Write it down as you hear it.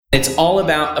It's all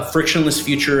about a frictionless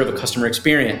future of a customer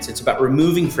experience. It's about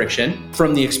removing friction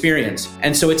from the experience.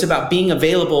 And so it's about being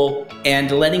available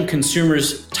and letting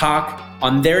consumers talk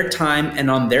on their time and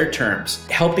on their terms,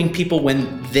 helping people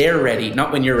when they're ready,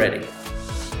 not when you're ready.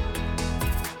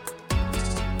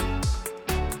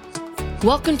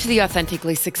 Welcome to the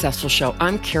Authentically Successful Show.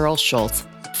 I'm Carol Schultz,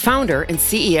 founder and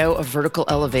CEO of Vertical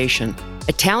Elevation,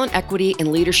 a talent equity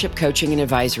and leadership coaching and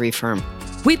advisory firm.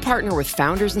 We partner with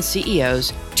founders and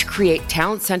CEOs to create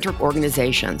talent-centric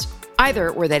organizations,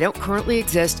 either where they don't currently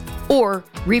exist or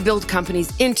rebuild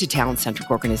companies into talent-centric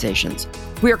organizations.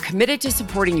 We are committed to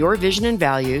supporting your vision and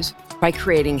values by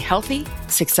creating healthy,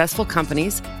 successful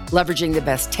companies, leveraging the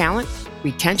best talent,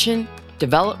 retention,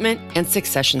 development, and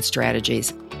succession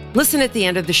strategies. Listen at the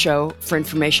end of the show for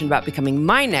information about becoming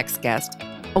my next guest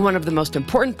on one of the most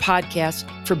important podcasts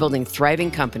for building thriving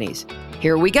companies.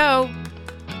 Here we go.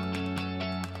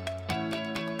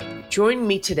 Joining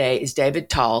me today is David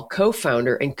Tall,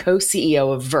 co-founder and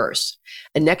co-CEO of Verse,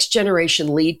 a next-generation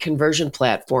lead conversion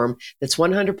platform that's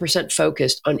 100%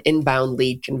 focused on inbound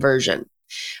lead conversion.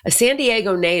 A San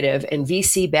Diego native and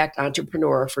VC-backed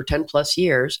entrepreneur for 10 plus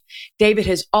years, David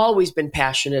has always been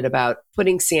passionate about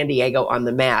putting San Diego on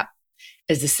the map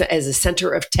as a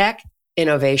center of tech,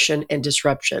 innovation, and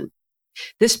disruption.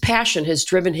 This passion has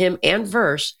driven him and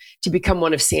Verse to become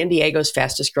one of San Diego's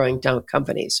fastest growing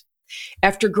companies.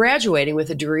 After graduating with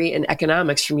a degree in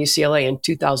economics from UCLA in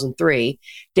 2003,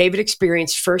 David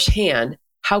experienced firsthand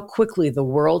how quickly the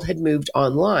world had moved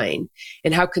online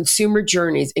and how consumer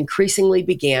journeys increasingly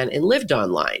began and lived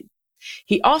online.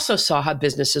 He also saw how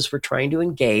businesses were trying to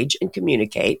engage and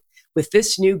communicate with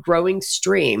this new growing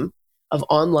stream of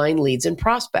online leads and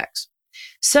prospects.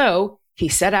 So he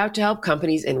set out to help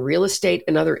companies in real estate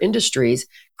and other industries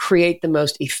create the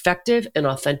most effective and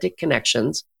authentic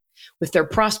connections with their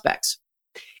prospects.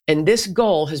 And this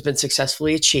goal has been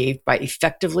successfully achieved by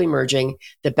effectively merging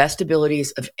the best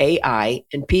abilities of AI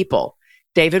and people.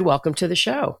 David, welcome to the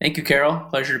show. Thank you, Carol.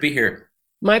 Pleasure to be here.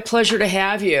 My pleasure to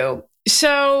have you.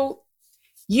 So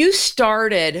you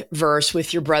started Verse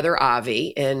with your brother Avi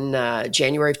in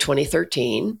January of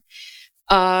 2013.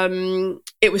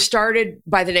 It was started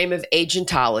by the name of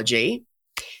Agentology.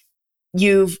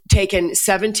 You've taken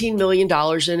 $17 million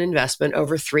in investment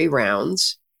over 3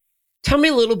 rounds. Tell me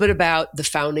a little bit about the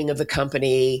founding of the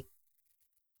company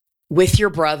with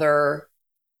your brother,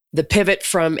 the pivot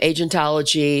from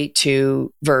Agentology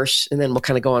to Verse, and then we'll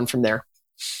kind of go on from there.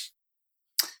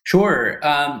 Sure.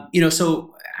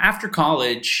 So after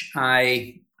college,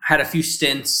 I had a few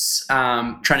stints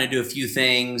trying to do a few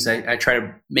things. I tried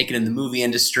to make it in the movie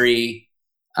industry,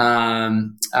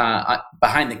 behind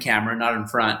the camera, not in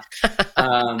front,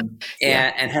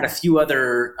 and had a few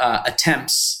other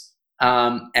attempts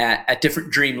at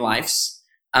different dream lives.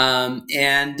 And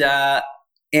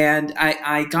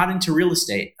I got into real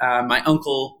estate. My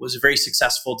uncle was a very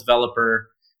successful developer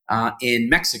in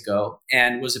Mexico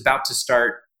and was about to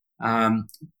start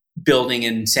building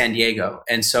in San Diego.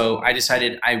 And so I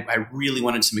decided I really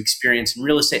wanted some experience in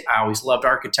real estate. I always loved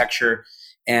architecture.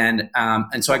 And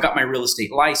so I got my real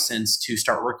estate license to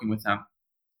start working with them.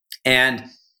 And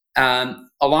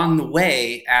along the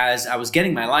way, as I was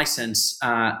getting my license,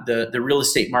 the real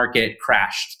estate market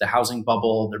crashed. The housing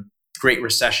bubble, the Great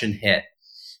Recession hit.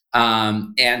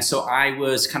 And so I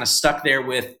was kind of stuck there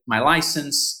with my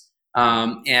license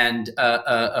and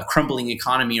a crumbling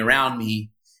economy around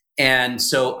me. And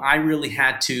so I really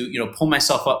had to, pull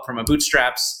myself up from my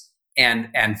bootstraps and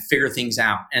figure things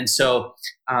out. And so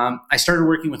I started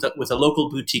working with a local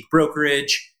boutique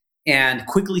brokerage, and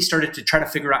quickly started to try to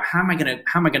figure out how am I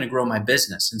going to grow my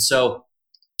business. And so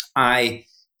I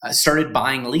started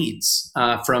buying leads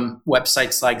from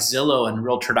websites like Zillow and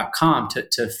Realtor.com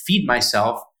to feed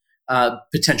myself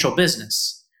potential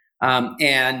business.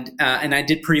 And I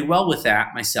did pretty well with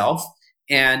that myself.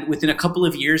 And within a couple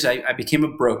of years, I became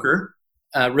a broker,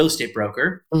 a real estate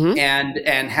broker, mm-hmm.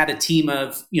 and had a team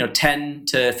of 10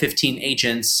 to 15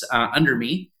 agents under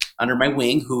my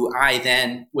wing, who I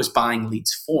then was buying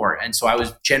leads for. And so I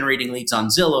was generating leads on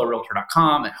Zillow,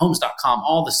 Realtor.com, at Homes.com,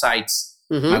 all the sites,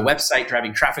 mm-hmm. my website,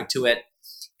 driving traffic to it,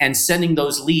 and sending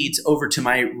those leads over to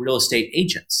my real estate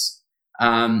agents.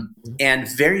 And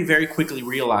very, very quickly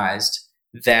realized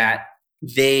that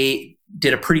they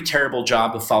did a pretty terrible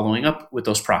job of following up with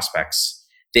those prospects.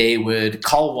 They would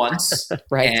call once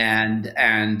right.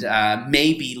 and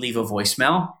maybe leave a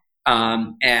voicemail.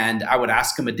 And I would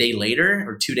ask them a day later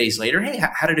or 2 days later, hey,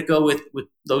 how did it go with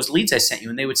those leads I sent you?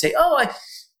 And they would say,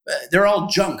 they're all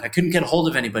junk. I couldn't get a hold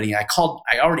of anybody. I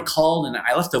already called and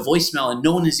I left a voicemail and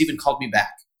no one has even called me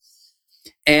back.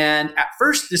 And at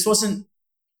first this wasn't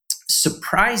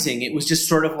surprising. It was just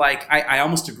sort of like I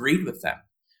almost agreed with them.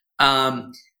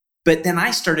 But then I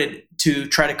started to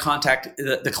try to contact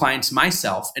the clients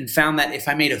myself and found that if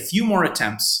I made a few more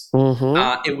attempts,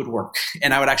 it would work.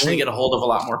 And I would actually get a hold of a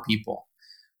lot more people.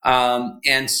 And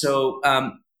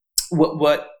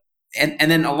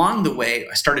then along the way,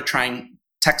 I started trying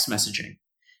text messaging.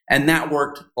 And that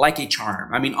worked like a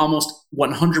charm. I mean, almost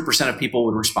 100% of people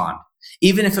would respond.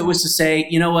 Even if it was to say,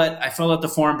 you know what, I filled out the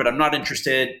form, but I'm not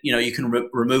interested. You can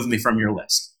remove me from your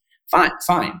list.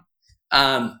 Fine.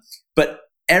 But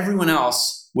everyone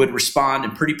else would respond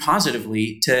and pretty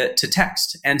positively to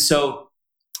text. And so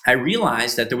I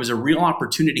realized that there was a real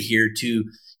opportunity here to,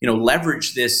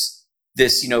 leverage this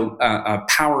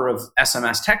power of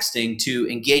SMS texting to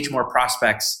engage more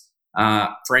prospects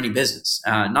for any business,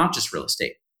 not just real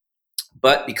estate.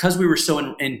 But because we were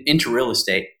so into real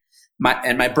estate,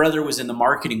 my brother was in the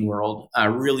marketing world,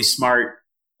 a really smart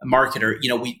marketer.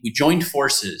 We joined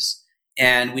forces.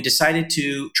 And we decided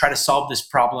to try to solve this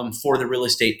problem for the real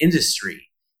estate industry.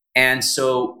 And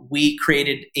so we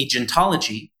created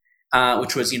Agentology,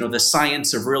 which was, the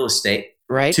science of real estate,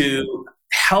 right, to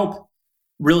help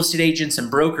real estate agents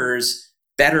and brokers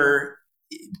better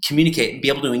communicate and be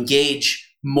able to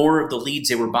engage more of the leads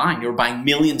they were buying. They were buying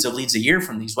millions of leads a year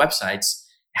from these websites,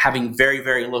 having very,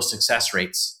 very low success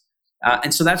rates.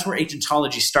 And so that's where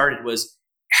Agentology started, was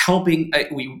helping.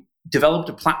 We developed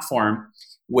a platform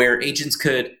where agents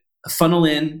could funnel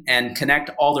in and connect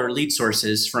all their lead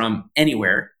sources from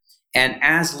anywhere. And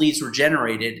as leads were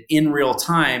generated in real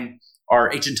time,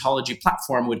 our Agentology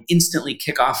platform would instantly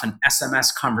kick off an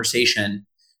SMS conversation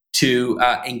to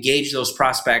engage those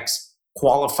prospects,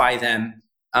 qualify them,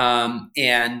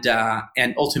 and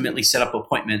ultimately set up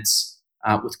appointments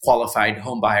with qualified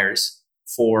home buyers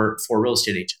for real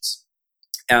estate agents.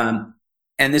 And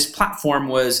this platform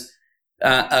was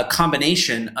a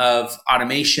combination of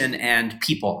automation and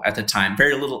people at the time.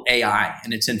 Very little AI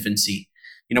in its infancy.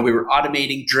 We were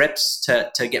automating drips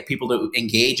to get people to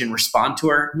engage and respond to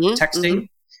our texting.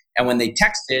 And when they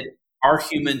texted, our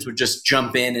humans would just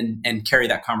jump in and carry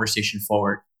that conversation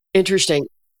forward. Interesting.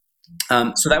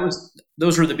 So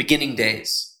those were the beginning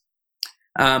days.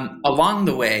 Along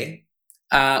the way,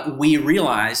 we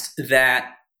realized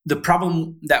that the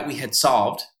problem that we had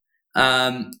solved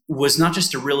was not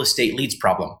just a real estate leads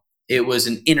problem. It was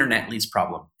an internet leads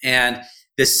problem. And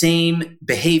the same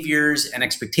behaviors and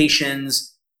expectations,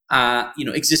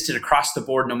 existed across the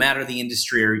board, no matter the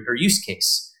industry or use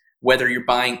case. Whether you're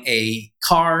buying a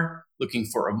car, looking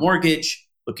for a mortgage,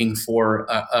 looking for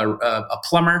a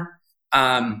plumber,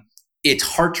 it's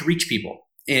hard to reach people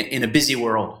in a busy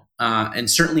world, and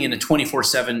certainly in a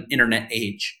 24/7 internet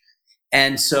age.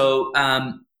 And so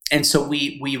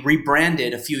we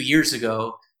rebranded a few years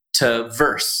ago to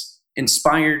Verse,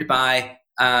 inspired by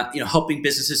helping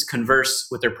businesses converse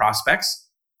with their prospects,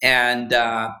 and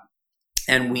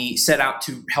we set out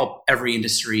to help every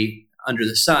industry under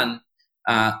the sun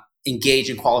engage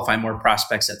and qualify more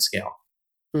prospects at scale.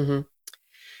 Mm-hmm.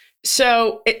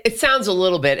 So it sounds a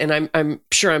little bit, and I'm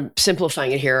sure I'm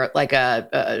simplifying it here, like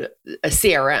a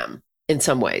CRM in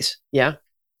some ways. Yeah.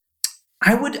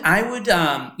 I would,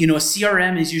 a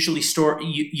CRM is usually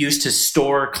used to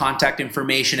store contact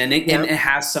information, and it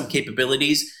has some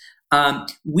capabilities.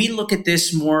 We look at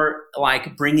this more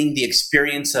like bringing the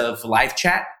experience of live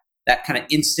chat, that kind of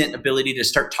instant ability to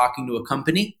start talking to a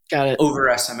company over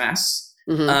SMS,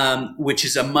 which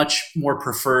is a much more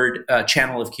preferred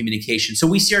channel of communication. So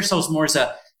we see ourselves more as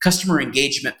a customer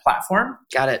engagement platform,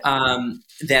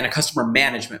 than a customer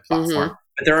management platform.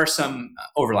 But there are some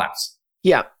overlaps.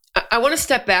 Yeah. I want to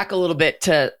step back a little bit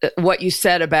to what you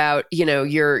said about,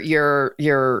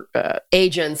 your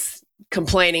agents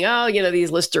complaining,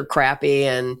 these lists are crappy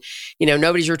and,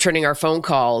 nobody's returning our phone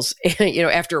calls,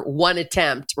 after one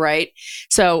attempt, right?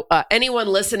 So anyone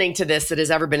listening to this that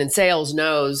has ever been in sales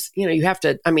knows, you have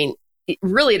to,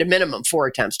 really at a minimum 4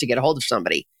 attempts to get a hold of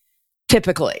somebody,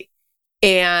 typically.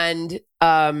 And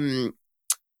I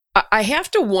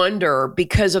have to wonder,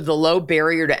 because of the low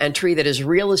barrier to entry that is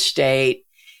real estate,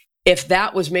 if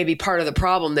that was maybe part of the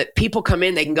problem, that people come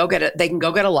in, they can go get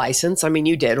a license.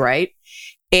 You did, right?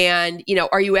 And,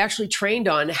 are you actually trained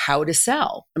on how to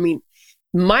sell?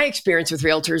 My experience with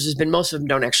realtors has been most of them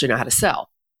don't actually know how to sell.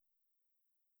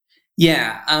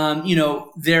 Yeah.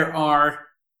 There are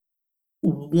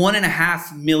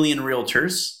 1.5 million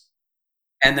realtors,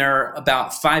 and there are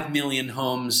about 5 million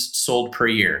homes sold per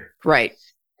year. Right.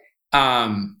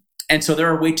 And so there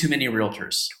are way too many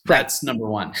realtors. Right. That's number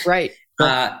one. Right.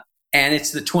 And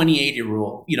it's the 20-80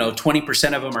 rule.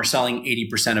 20% of them are selling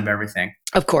 80% of everything.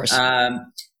 Of course.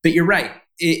 But you're right.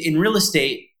 In real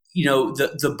estate,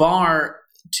 the bar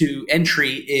to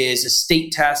entry is a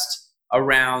state test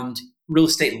around real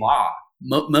estate law,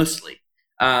 mostly.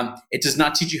 It does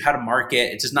not teach you how to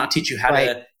market. It does not teach you how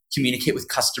to communicate with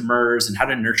customers and how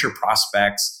to nurture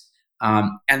prospects.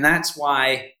 And that's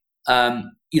why,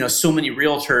 so many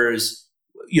realtors,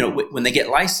 when they get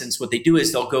licensed, what they do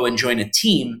is they'll go and join a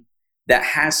team that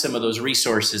has some of those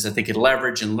resources that they could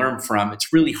leverage and learn from.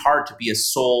 It's really hard to be a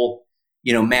sole,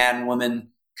 man, woman,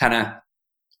 kind of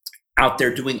out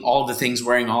there doing all the things,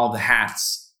 wearing all the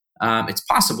hats. It's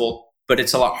possible, but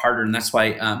it's a lot harder. And that's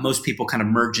why most people kind of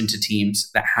merge into teams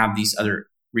that have these other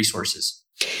resources.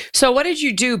 So what did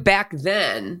you do back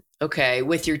then,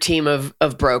 with your team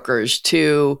of brokers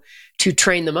to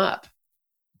train them up?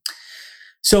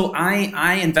 So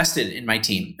I invested in my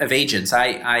team of agents.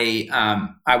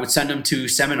 I would send them to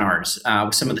seminars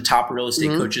with some of the top real estate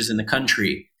coaches in the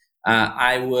country.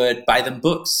 I would buy them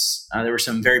books. There were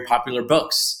some very popular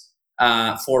books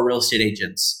for real estate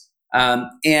agents.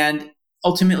 And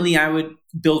ultimately, I would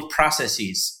build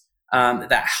processes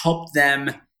that help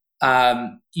them,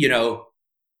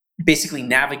 basically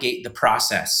navigate the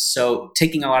process. So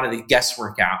taking a lot of the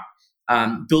guesswork out,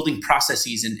 building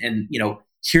processes and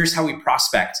here's how we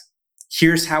prospect.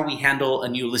 Here's how we handle a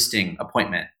new listing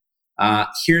appointment.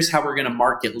 Here's how we're going to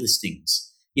market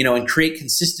listings, and create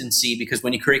consistency, because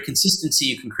when you create consistency,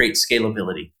 you can create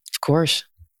scalability. Of course.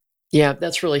 Yeah,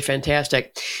 that's really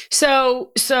fantastic.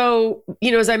 So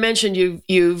as I mentioned,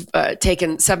 you've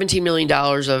taken $17 million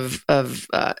of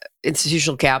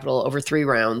institutional capital over 3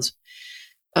 rounds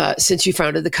since you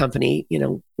founded the company,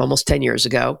 almost 10 years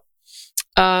ago.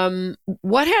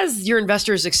 What has your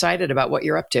investors excited about what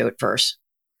you're up to at Verse?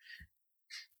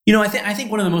 I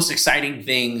think one of the most exciting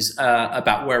things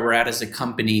about where we're at as a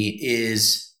company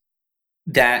is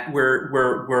that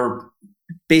we're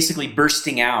basically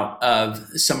bursting out of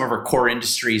some of our core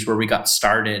industries where we got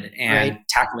started and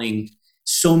tackling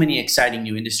so many exciting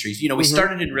new industries. We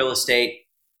started in real estate.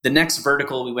 The next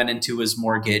vertical we went into was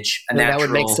mortgage. That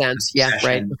would make sense. Yeah,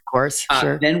 right. Of course.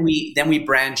 Sure. Then we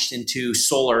branched into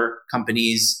solar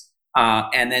companies,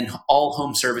 and then all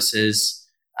home services,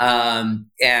 and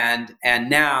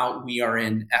now we are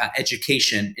in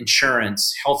education,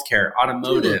 insurance, healthcare,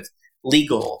 automotive,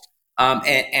 legal,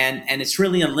 and it's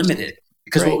really unlimited,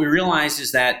 because what we realized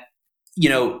is that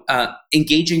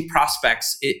engaging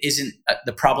prospects isn't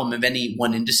the problem of any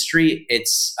one industry.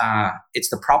 It's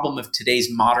the problem of today's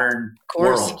modern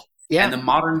world. Yeah. And the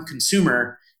modern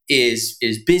consumer is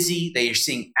busy. They are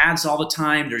seeing ads all the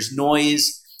time. There's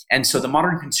noise. And so the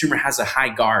modern consumer has a high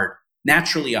guard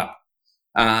naturally up.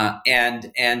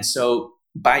 And so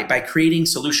by creating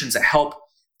solutions that help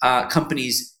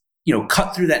companies,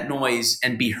 cut through that noise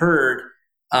and be heard,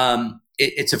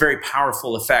 it's a very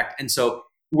powerful effect. And so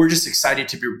we're just excited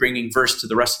to be bringing Verse to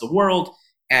the rest of the world,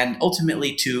 and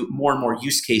ultimately to more and more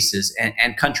use cases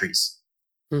and countries.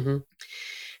 Mm-hmm.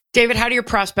 David, how do your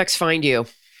prospects find you?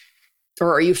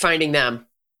 Or are you finding them?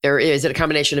 Or is it a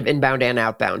combination of inbound and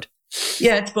outbound?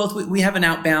 Yeah, it's both. We have an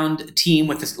outbound team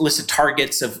with a list of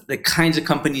targets of the kinds of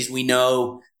companies we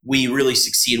know we really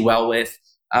succeed well with.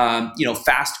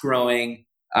 Fast growing,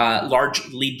 large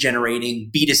lead generating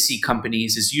B2C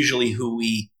companies is usually who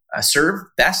we serve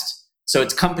best. So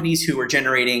it's companies who are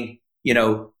generating,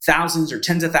 thousands or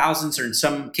tens of thousands, or in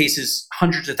some cases,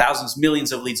 hundreds of thousands,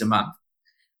 millions of leads a month.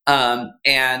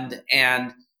 And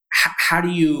how do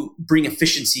you bring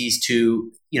efficiencies to,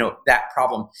 that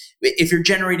problem? If you're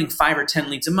generating 5 or 10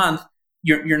 leads a month,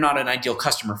 you're not an ideal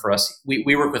customer for us.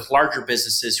 We work with larger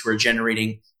businesses who are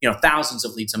generating, thousands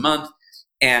of leads a month,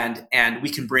 and we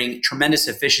can bring tremendous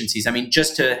efficiencies. I mean,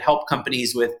 just to help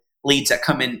companies with leads that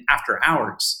come in after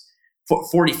hours.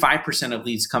 45% of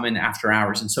leads come in after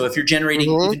hours. And so if you're generating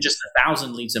even just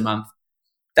 1,000 leads a month,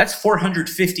 that's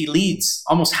 450 leads.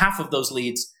 Almost half of those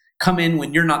leads come in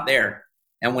when you're not there,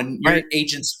 and when your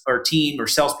agents or team or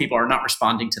salespeople are not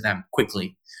responding to them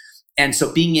quickly. And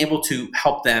so being able to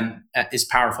help them is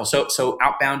powerful. So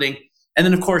outbounding. And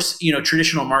then, of course,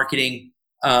 traditional marketing,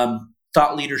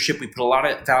 thought leadership. We put a lot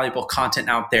of valuable content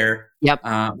out there. Yep.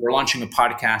 We're launching a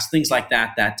podcast, things like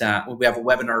that. We have a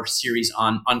webinar series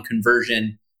on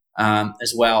conversion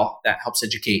as well that helps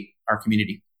educate our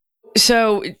community.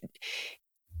 So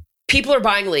people are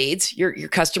buying leads. Your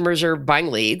customers are buying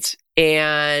leads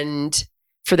and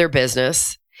for their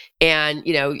business. And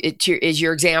is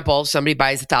your example, somebody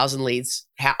buys 1,000 leads.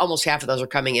 Almost half of those are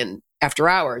coming in after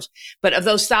hours. But of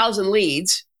those 1,000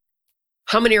 leads,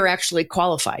 how many are actually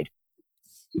qualified?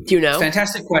 Do you know?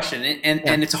 Fantastic question.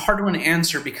 And it's a hard one to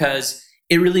answer because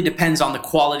it really depends on the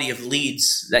quality of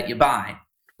leads that you buy.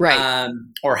 Right.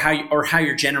 Or how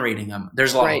you're generating them.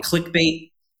 There's a lot of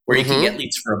clickbait. where you can get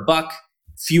leads for $1.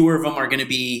 Fewer of them are going to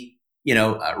be,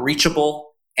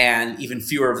 reachable, and even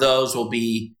fewer of those will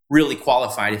be really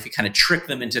qualified if you kind of trick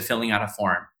them into filling out a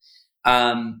form.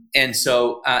 And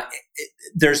so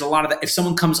there's a lot of that. If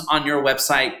someone comes on your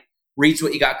website, reads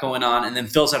what you got going on, and then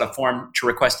fills out a form to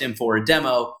request info or a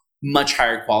demo, much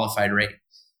higher qualified rate.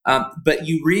 But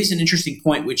you raise an interesting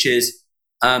point, which is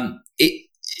one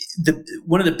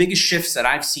of the biggest shifts that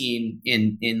I've seen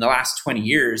in the last 20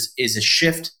 years is a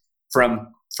shift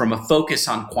from a focus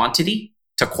on quantity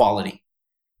to quality.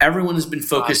 Everyone has been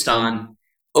focused on,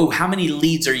 how many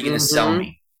leads are you going to sell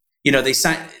me? They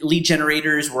sign lead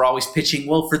generators. We're always pitching,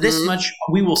 well, for this much,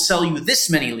 we will sell you this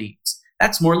many leads.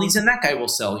 That's more leads than that guy will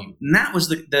sell you. And that was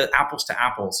the apples to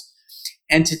apples.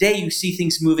 And today you see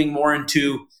things moving more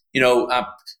into,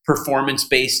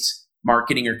 performance-based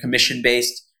marketing or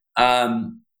commission-based,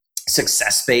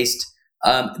 success-based,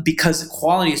 because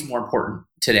quality is more important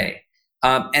today.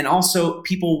 And also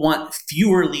people want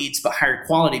fewer leads but higher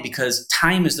quality because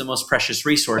time is the most precious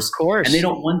resource. Of course. And they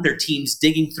don't want their teams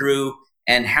digging through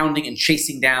and hounding and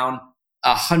chasing down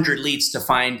 100 leads to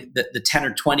find the 10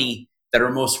 or 20 that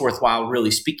are most worthwhile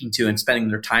really speaking to and spending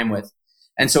their time with.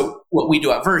 And so what we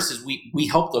do at Verse is we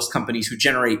help those companies who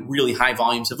generate really high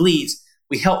volumes of leads.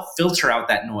 We help filter out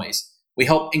that noise. We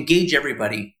help engage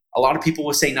everybody. A lot of people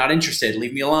will say, not interested,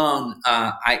 leave me alone.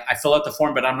 I fill out the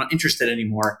form, but I'm not interested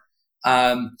anymore.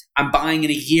 I'm buying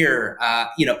in a year,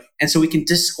 and so we can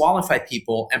disqualify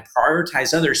people and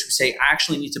prioritize others who say, I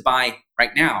actually need to buy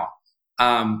right now.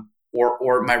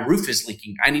 Or my roof is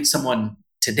leaking. I need someone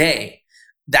today.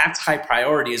 That's high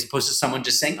priority as opposed to someone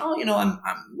just saying,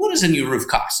 what does a new roof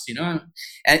cost?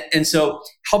 And so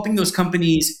helping those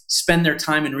companies spend their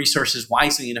time and resources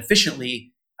wisely and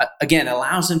efficiently, again,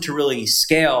 allows them to really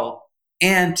scale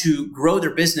and to grow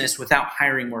their business without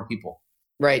hiring more people.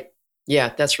 Right.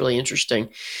 Yeah, that's really interesting.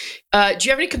 Do you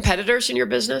have any competitors in your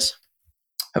business?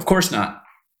 Of course not.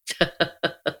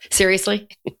 Seriously?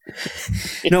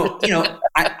 No,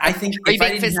 I think if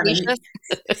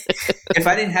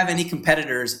I didn't have any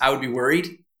competitors, I would be worried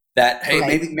that, hey,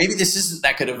 maybe this isn't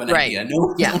that good of an idea.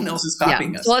 No one else is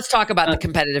copying us. So let's talk about the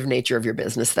competitive nature of your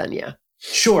business then, yeah.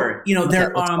 Sure.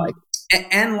 There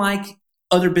and like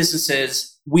other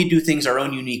businesses, we do things our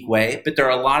own unique way, but there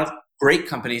are a lot of great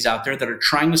companies out there that are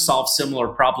trying to solve similar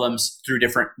problems through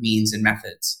different means and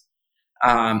methods.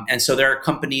 And so there are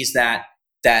companies that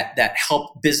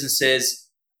help businesses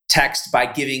text by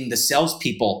giving the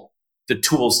salespeople the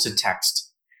tools to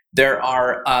text. There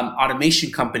are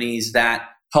automation companies that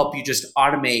help you just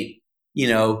automate,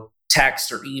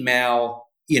 text or email,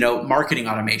 marketing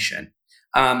automation.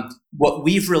 What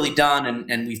we've really done,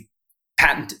 and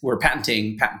we're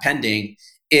patent pending,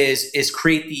 is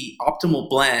create the optimal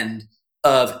blend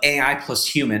of AI plus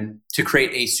human to create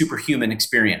a superhuman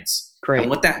experience. Great. And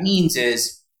what that means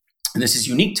is, and this is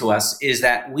unique to us, is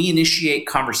that we initiate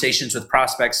conversations with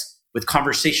prospects with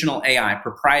conversational AI,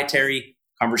 proprietary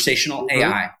conversational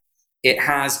AI. It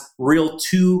has real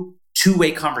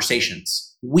two-way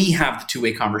conversations. We have the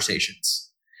two-way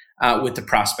conversations with the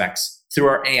prospects through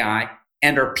our AI,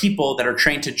 and our people that are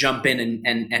trained to jump in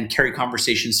and carry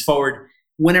conversations forward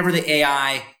whenever the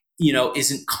AI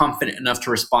isn't confident enough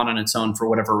to respond on its own for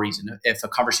whatever reason. If a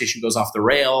conversation goes off the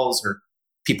rails or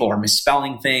people are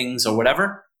misspelling things or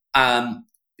whatever,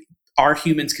 our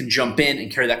humans can jump in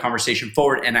and carry that conversation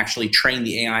forward and actually train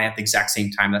the AI at the exact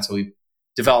same time. That's how we've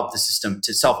developed the system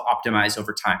to self-optimize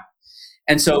over time.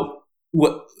 And so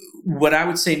what I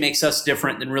would say makes us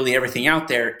different than really everything out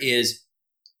there is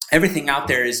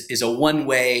a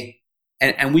one-way,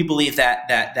 and we believe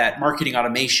that marketing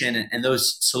automation and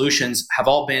those solutions have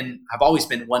always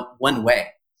been one way.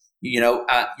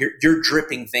 You're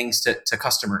dripping things to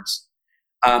customers.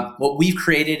 What we've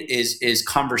created is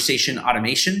conversation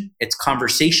automation. It's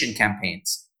conversation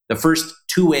campaigns, the first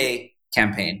two-way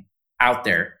campaign out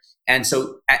there. And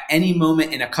so at any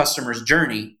moment in a customer's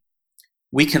journey,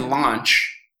 we can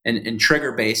launch, and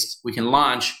trigger-based, we can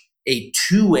launch a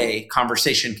two-way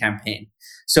conversation campaign.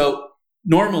 So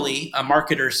normally a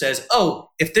marketer says,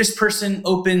 if this person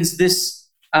opens this,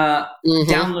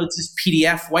 downloads this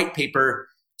PDF white paper,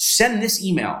 send this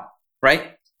email,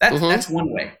 right? That's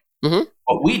one way.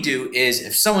 What we do is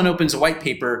if someone opens a white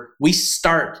paper, we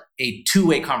start a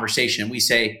two-way conversation. We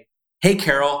say, hey,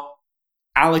 Carol,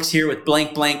 Alex here with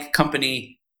blank, blank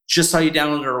company. Just saw you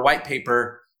download our white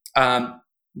paper.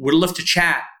 Would love to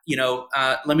chat.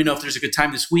 Let me know if there's a good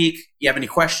time this week. You have any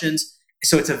questions?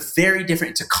 So it's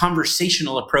it's a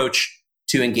conversational approach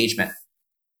to engagement.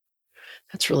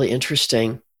 That's really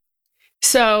interesting.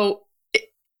 So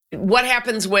what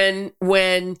happens when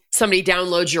somebody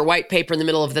downloads your white paper in the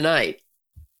middle of the night?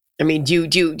 I mean, do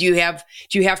you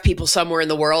have people somewhere in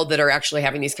the world that are actually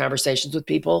having these conversations with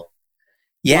people?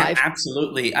 Yeah, Live?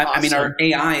 absolutely. Awesome. I mean, our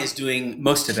AI is doing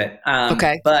most of it.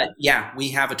 Okay. But yeah, we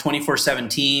have a 24/7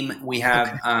 team. We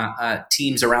have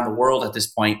teams around the world at this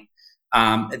point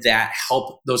that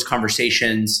help those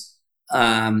conversations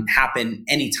happen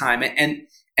anytime.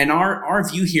 And our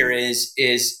view here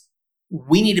is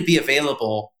we need to be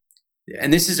available.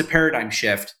 And this is a paradigm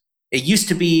shift. It used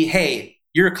to be, hey,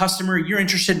 you're a customer, you're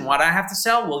interested in what I have to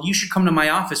sell. Well, you should come to my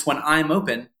office when I'm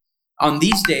open on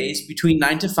these days between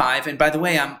 9 to 5. And by the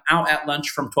way, I'm out at lunch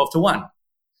from 12 to 1.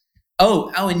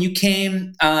 Oh, and you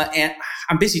came, and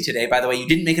I'm busy today, by the way. You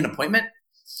didn't make an appointment.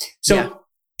 So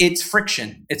it's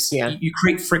friction. You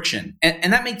create friction.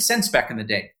 And that made sense back in the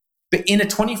day. But in a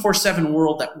 24/7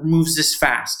 world that moves this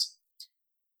fast,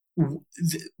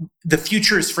 the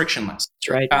future is frictionless. That's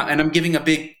right. And I'm giving a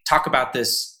big talk about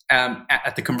this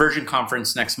at the Conversion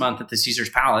Conference next month at the Caesars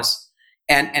Palace.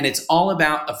 And it's all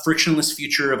about a frictionless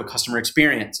future of a customer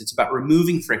experience. It's about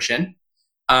removing friction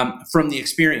from the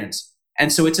experience.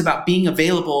 And so it's about being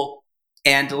available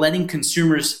and letting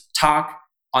consumers talk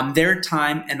on their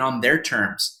time and on their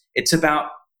terms. It's about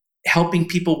helping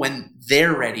people when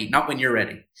they're ready, not when you're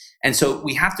ready. And so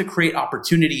we have to create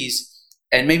opportunities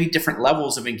and maybe different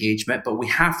levels of engagement, but we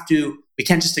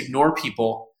can't just ignore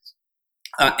people.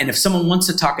 And if someone wants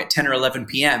to talk at 10 or 11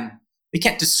 p.m., we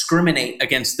can't discriminate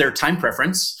against their time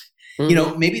preference.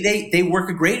 Mm-hmm. Maybe they work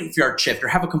a graveyard shift or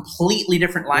have a completely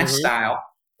different lifestyle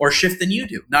or shift than you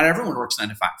do. Not everyone works 9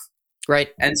 to 5. Right.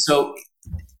 And so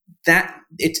that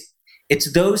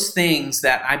it's those things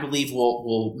that I believe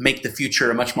will make the future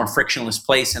a much more frictionless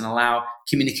place and allow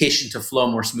communication to flow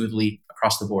more smoothly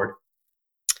across the board.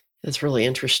 That's really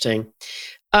interesting.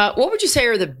 What would you say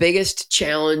are the biggest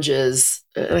challenges?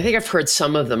 I think I've heard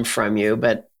some of them from you,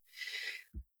 but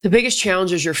the biggest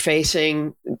challenges you're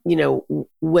facing,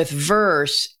 with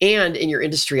Verse and in your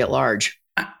industry at large?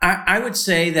 I would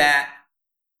say that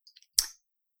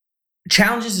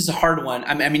challenges is a hard one.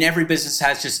 I mean, every business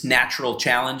has just natural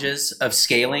challenges of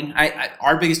scaling.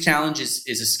 Our biggest challenge is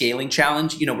a scaling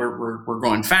challenge. We're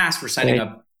growing fast. We're signing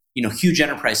up, huge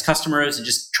enterprise customers and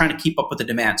just trying to keep up with the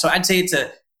demand. So I'd say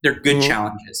they're good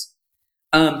challenges.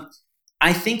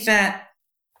 I think that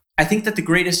the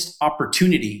greatest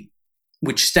opportunity,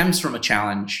 which stems from a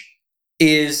challenge,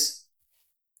 is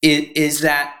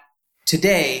that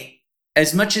today,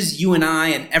 as much as you and I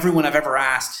and everyone I've ever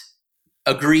asked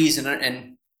agrees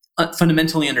and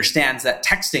fundamentally understands that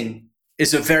texting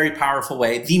is a very powerful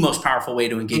way, the most powerful way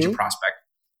to engage a prospect.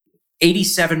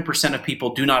 87% of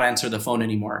people do not answer the phone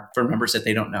anymore for numbers that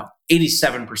they don't know.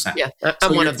 87%. Yeah,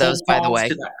 I'm one of those, by the way.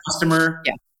 To that customer.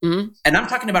 Yeah. Mm-hmm. And I'm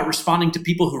talking about responding to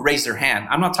people who raise their hand.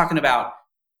 I'm not talking about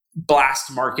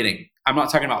blast marketing. I'm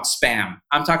not talking about spam.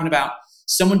 I'm talking about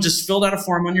someone just filled out a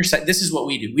form on your site. This is what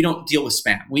we do. We don't deal with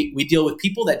spam. We deal with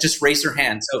people that just raise their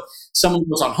hand. So someone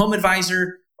goes on Home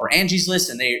Advisor or Angie's List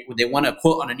and they want a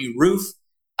quote on a new roof.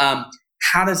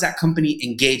 How does that company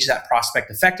engage that prospect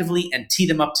effectively and tee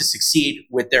them up to succeed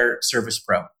with their service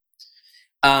pro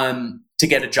to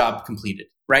get a job completed,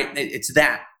 right? It's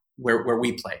that where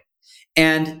we play.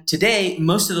 And today,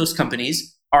 most of those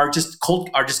companies are just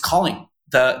calling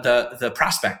the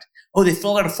prospect. Oh, they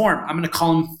filled out a form. I'm going to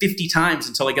call them 50 times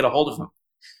until I get a hold of them.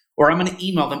 Or I'm going to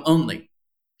email them only.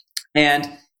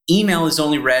 And email is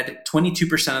only read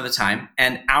 22% of the time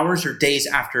and hours or days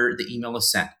after the email is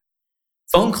sent.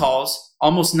 Phone calls,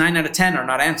 almost 9 out of 10 are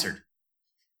not answered.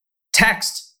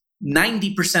 Text,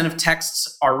 90% of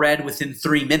texts are read within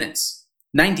 3 minutes.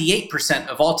 98%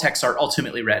 of all texts are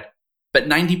ultimately read, but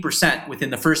 90% within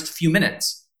the first few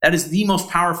minutes. That is the most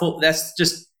powerful.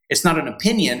 It's not an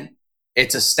opinion.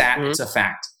 It's a stat. Mm-hmm. It's a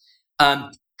fact.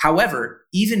 However,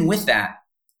 even with that,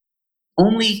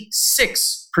 only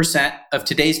 6% of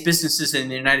today's businesses in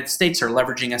the United States are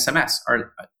leveraging SMS.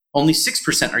 Only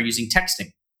 6% are using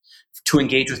texting to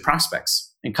engage with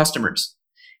prospects and customers.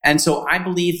 And so I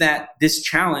believe that this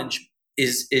challenge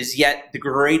is yet the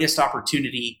greatest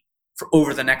opportunity for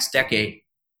over the next decade.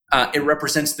 It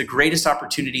represents the greatest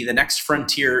opportunity, the next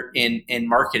frontier in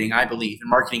marketing, I believe, in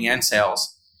marketing and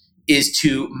sales, is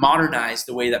to modernize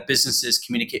the way that businesses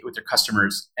communicate with their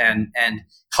customers and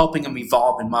helping them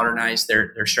evolve and modernize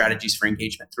their strategies for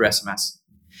engagement through SMS.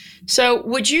 So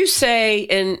would you say,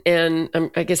 and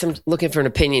I guess I'm looking for an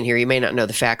opinion here, you may not know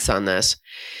the facts on this.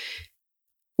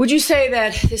 Would you say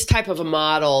that this type of a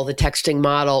model, the texting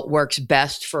model, works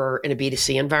best in a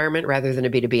B2C environment rather than a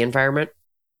B2B environment?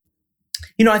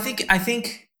 I think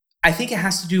it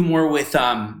has to do more with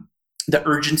the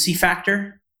urgency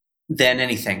factor than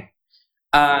anything.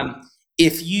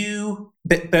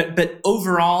 but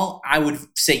overall, I would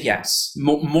say yes,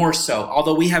 more so.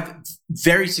 Although we have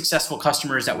very successful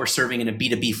customers that we're serving in a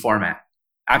B2B format,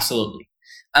 absolutely.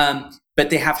 But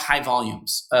they have high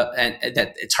volumes, and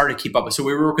that it's hard to keep up with. So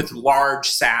we work with large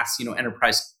SaaS,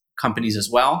 enterprise companies as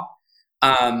well,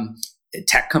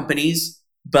 tech companies.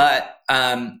 But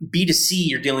B2C,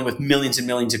 you're dealing with millions and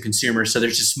millions of consumers. So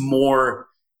there's just more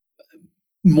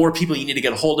people you need to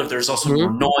get a hold of. There's also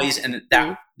more noise, and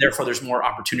therefore there's more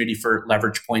opportunity for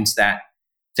leverage points that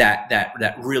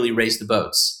really raise the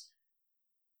boats.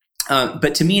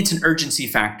 But to me, it's an urgency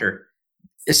factor,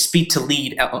 a speed to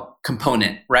lead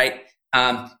component, right?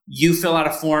 You fill out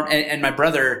a form, and my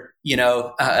brother,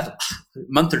 a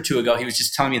month or two ago, he was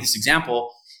just telling me this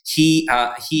example.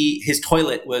 His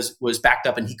toilet was backed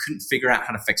up, and he couldn't figure out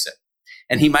how to fix it.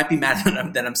 And he might be mad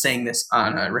that I'm saying this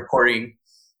on a recording.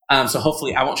 So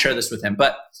hopefully I won't share this with him,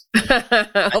 but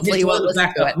hopefully he won't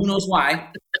listen to it. Who knows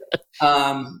why?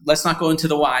 Let's not go into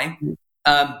the why.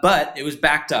 But it was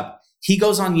backed up. He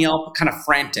goes on Yelp, kind of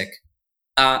frantic.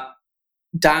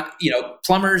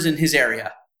 Plumbers in his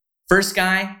area. First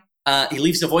guy, he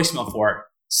leaves a voicemail for it.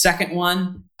 Second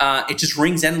one, it just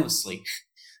rings endlessly.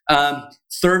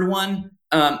 Third one,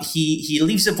 he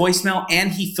leaves a voicemail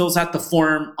and he fills out the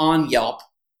form on Yelp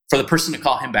for the person to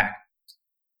call him back.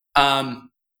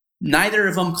 Neither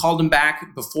of them called him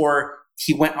back before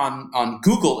he went on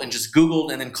Google and just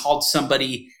Googled and then called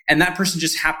somebody, and that person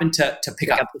just happened to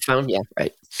pick up the phone. Yeah,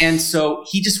 right. And so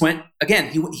he just went, again,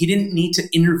 he didn't need to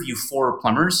interview 4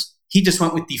 plumbers. He just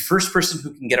went with the first person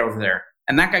who can get over there.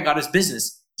 And that guy got his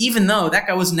business, even though that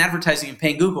guy wasn't advertising and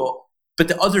paying Google, but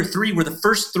the other 3 were the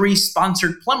first 3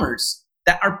 sponsored plumbers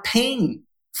that are paying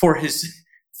for his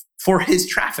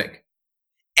traffic.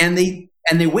 And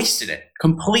they wasted it,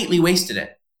 completely wasted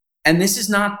it. And this is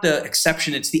not the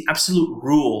exception. It's the absolute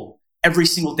rule. Every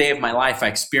single day of my life, I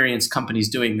experience companies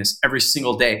doing this every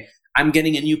single day. I'm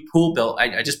getting a new pool built.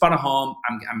 I just bought a home.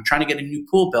 I'm trying to get a new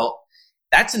pool built.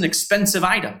 That's an expensive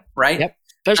item, right? Yep.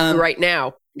 Especially right now,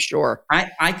 I'm sure.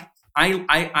 I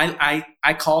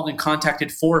called and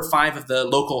contacted 4 or 5 of the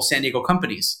local San Diego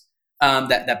companies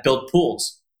that build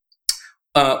pools.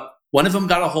 One of them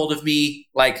got a hold of me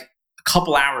like a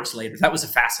couple hours later. That was the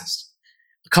fastest.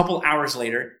 A couple hours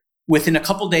later. Within a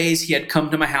couple days, he had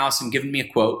come to my house and given me a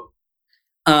quote,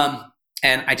 and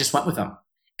I just went with him.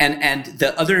 And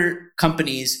the other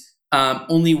companies,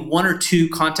 only 1 or 2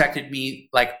 contacted me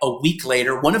like a week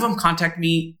later. One of them contacted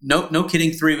me, no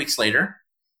kidding, 3 weeks later.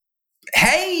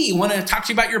 Hey, want to talk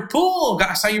to you about your pool?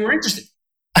 I saw you were interested.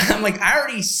 I'm like, I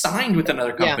already signed with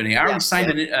another company. I already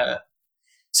signed it.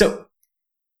 So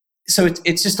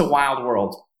it's just a wild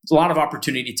world. There's a lot of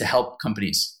opportunity to help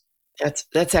companies.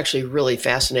 That's actually really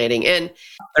fascinating. And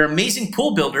they're amazing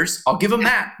pool builders. I'll give them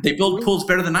that. They build pools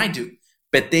better than I do,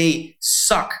 but they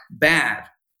suck bad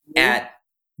at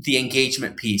the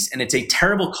engagement piece. And it's a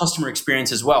terrible customer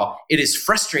experience as well. It is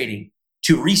frustrating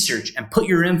to research and put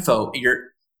your info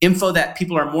that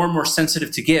people are more and more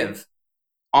sensitive to give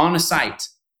on a site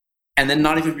and then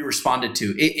not even be responded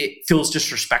to. It feels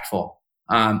disrespectful.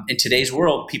 In today's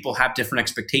world, people have different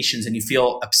expectations and you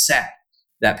feel upset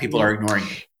that people are ignoring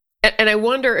you. And I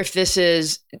wonder if this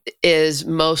is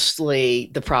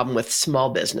mostly the problem with small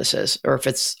businesses or if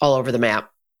it's all over the map.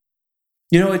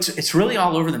 It's really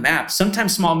all over the map.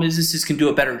 Sometimes small businesses can do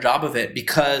a better job of it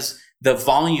because the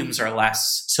volumes are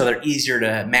less, so they're easier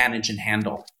to manage and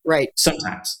handle. Right.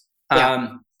 Sometimes.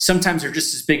 Yeah. Sometimes they're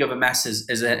just as big of a mess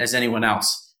as anyone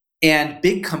else. And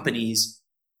big companies,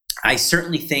 I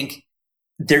certainly think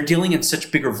they're dealing in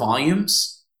such bigger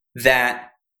volumes that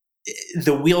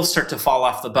the wheels start to fall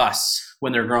off the bus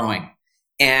when they're growing.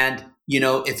 And,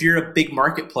 if you're a big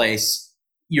marketplace,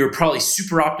 you're probably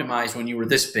super optimized when you were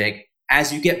this big.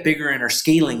 As you get bigger and are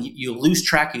scaling, you lose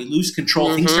track, you lose control.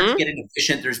 Mm-hmm. Things start to get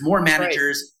inefficient. There's more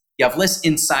managers. Right. You have less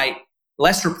insight,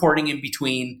 less reporting in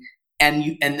between,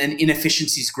 and then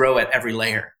inefficiencies grow at every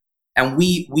layer. And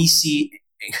we see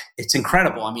it's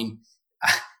incredible. I mean,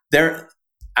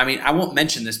 I won't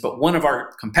mention this, but one of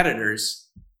our competitors,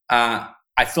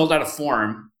 I filled out a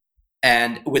form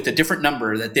and with a different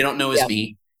number that they don't know is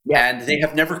me, and they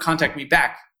have never contacted me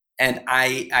back. And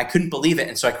I couldn't believe it.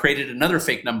 And so I created another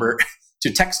fake number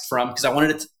to text from because I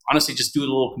wanted to honestly just do a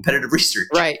little competitive research.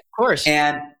 Right, of course.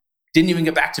 And didn't even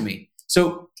get back to me.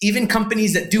 So even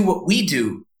companies that do what we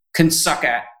do can suck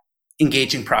at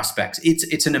engaging prospects.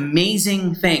 It's an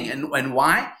amazing thing. And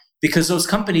why? Because those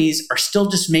companies are still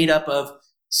just made up of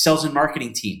sales and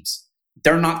marketing teams.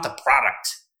 They're not the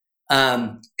product.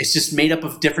 It's just made up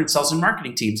of different sales and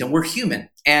marketing teams, and we're human.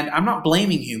 And I'm not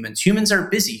blaming humans. Humans are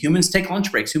busy. Humans take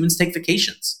lunch breaks. Humans take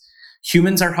vacations.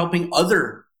 Humans are helping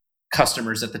other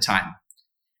customers at the time.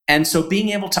 And so being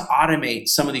able to automate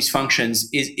some of these functions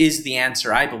is the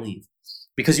answer, I believe,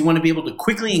 because you want to be able to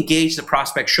quickly engage the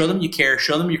prospect, show them you care,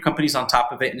 show them your company's on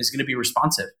top of it and is going to be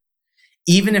responsive.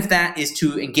 Even if that is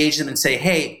to engage them and say,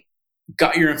 hey,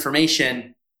 got your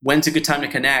information, when's a good time to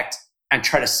connect, and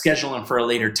try to schedule them for a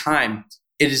later time,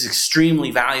 it is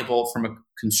extremely valuable from a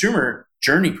consumer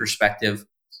journey perspective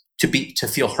to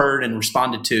feel heard and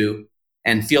responded to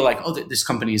and feel like, oh, this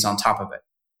company is on top of it.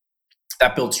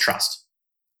 That builds trust.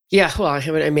 Yeah, well, I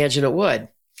would imagine it would.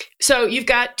 So you've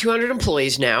got 200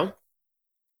 employees now.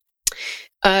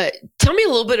 Tell me a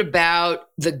little bit about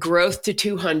the growth to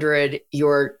 200,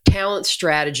 your talent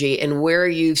strategy, and where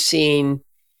you've seen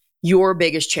your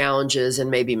biggest challenges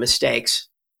and maybe mistakes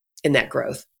in that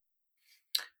growth.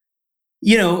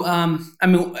 The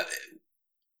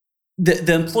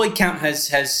employee count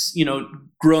has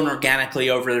grown organically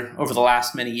over the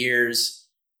last many years,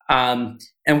 and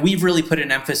we've really put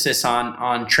an emphasis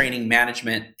on training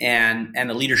management and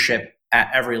the leadership at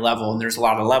every level. And there's a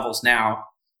lot of levels now,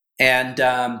 and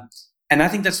I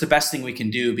think that's the best thing we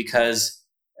can do, because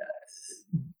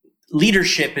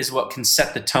leadership is what can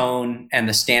set the tone and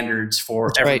the standards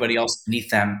for everybody else beneath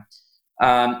them.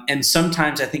 And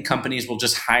sometimes I think companies will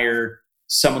just hire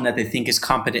someone that they think is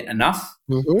competent enough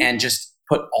and just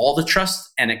put all the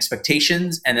trust and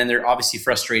expectations. And then they're obviously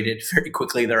frustrated very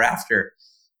quickly thereafter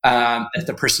that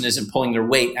the person isn't pulling their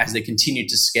weight as they continue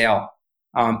to scale.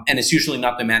 And it's usually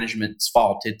not the management's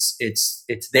fault. It's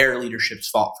their leadership's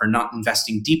fault for not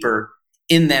investing deeper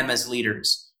in them as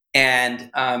leaders.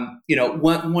 And,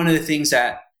 one of the things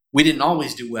that we didn't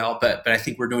always do well, but I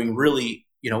think we're doing really,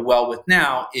 well with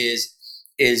now is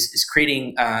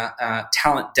creating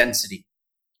talent density.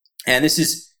 And this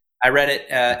is, I read it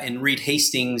in Reed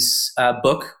Hastings'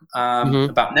 book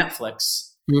about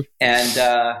Netflix.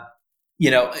 And,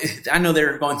 I know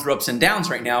they're going through ups and downs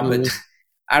right now, but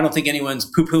I don't think anyone's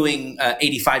poo-pooing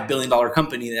 $85 billion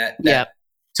company that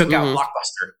took out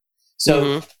Blockbuster.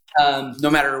 So no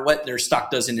matter what their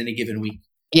stock does in any given week.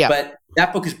 Yeah. But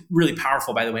that book is really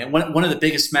powerful, by the way. And one of the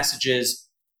biggest messages,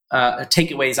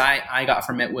 takeaways I got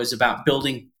from it was about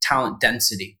building talent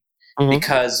density,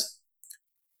 because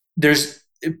there's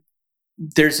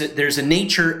a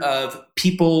nature of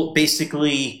people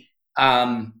basically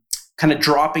kind of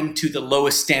dropping to the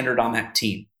lowest standard on that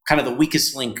team, kind of the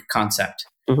weakest link concept.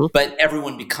 But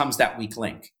everyone becomes that weak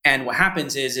link. And what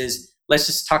happens is let's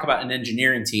just talk about an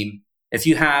engineering team. If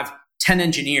you have 10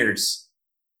 engineers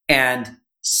and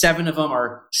 7 of them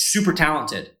are super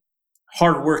talented,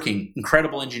 hardworking,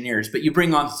 incredible engineers, but you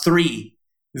bring on 3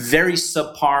 very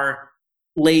subpar,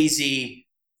 lazy,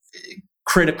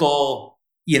 critical,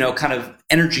 kind of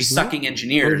energy sucking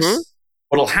engineers,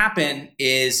 what'll happen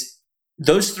is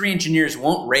those 3 engineers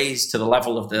won't raise to the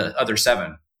level of the other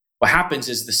 7. What happens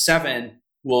is the 7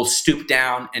 will stoop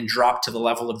down and drop to the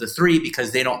level of the 3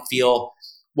 because they don't feel,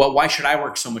 well, why should I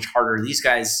work so much harder? These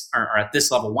guys are at this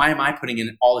level. Why am I putting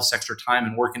in all this extra time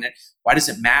and work in it? Why does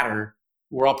it matter?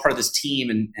 We're all part of this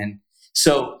team. And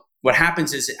so what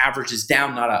happens is it averages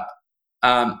down, not up.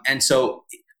 And so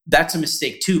that's a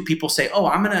mistake too. People say, oh,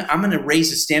 I'm going to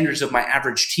raise the standards of my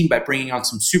average team by bringing on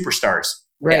some superstars.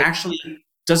 Right. It actually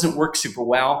doesn't work super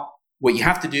well. What you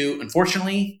have to do,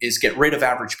 unfortunately, is get rid of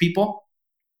average people,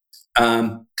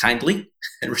 kindly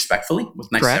and respectfully,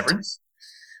 with nice severance.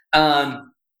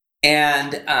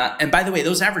 And by the way,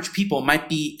 those average people might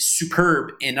be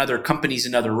superb in other companies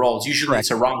and other roles. Usually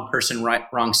it's a wrong person,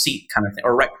 wrong seat kind of thing,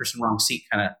 or right person, wrong seat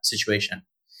kind of situation.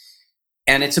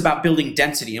 And it's about building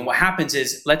density. And what happens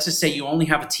is, let's just say you only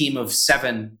have a team of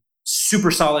 7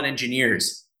 super solid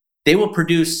engineers. They will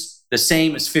produce the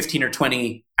same as 15 or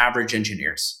 20 average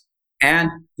engineers. And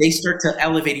they start to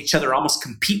elevate each other, almost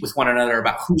compete with one another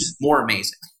about who's more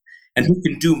amazing and who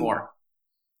can do more.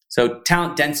 So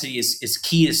talent density is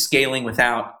key to scaling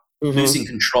without losing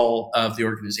control of the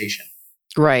organization.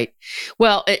 Right.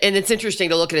 Well, and it's interesting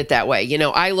to look at it that way.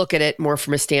 I look at it more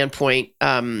from a standpoint,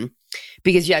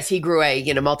 because yes, he grew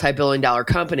a multi-billion-dollar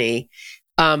company,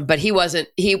 but he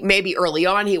maybe early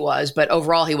on he was, but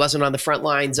overall he wasn't on the front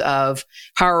lines of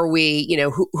how are we,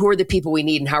 who are the people we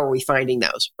need and how are we finding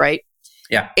those, right?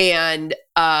 Yeah. And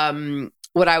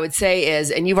what I would say is,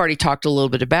 and you've already talked a little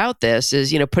bit about this,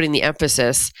 is, putting the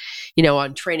emphasis,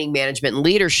 on training management and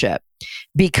leadership,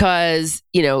 because,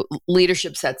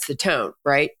 leadership sets the tone,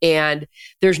 right? And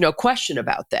there's no question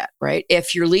about that, right?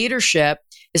 If your leadership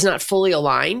is not fully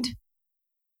aligned,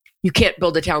 you can't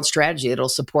build a talent strategy that'll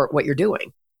support what you're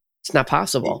doing. It's not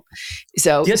possible.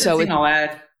 So the other thing I'll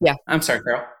add. Yeah. I'm sorry,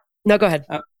 Carol. No, go ahead.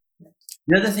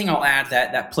 The other thing I'll add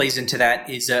that plays into that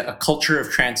is a culture of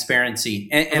transparency.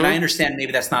 And I understand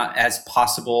maybe that's not as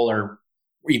possible or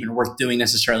even worth doing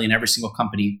necessarily in every single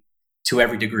company to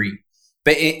every degree.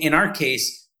 But in our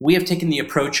case, we have taken the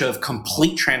approach of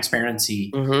complete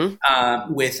transparency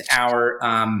with our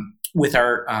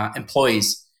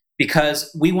employees,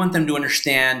 because we want them to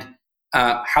understand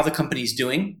how the company is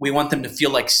doing. We want them to feel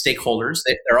like stakeholders.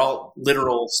 They're all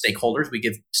literal stakeholders. We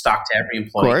give stock to every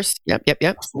employee. Of course. Yep.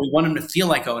 So we want them to feel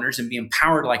like owners and be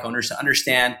empowered like owners, to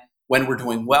understand when we're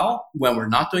doing well, when we're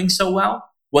not doing so well,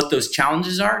 what those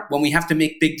challenges are, when we have to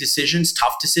make big decisions,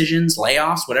 tough decisions,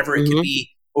 layoffs, whatever it could be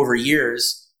over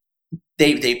years.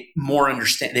 They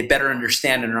better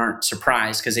understand and aren't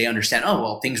surprised, because they understand, oh,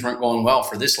 well, things weren't going well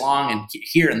for this long and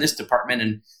here in this department.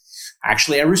 And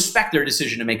actually, I respect their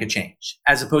decision to make a change,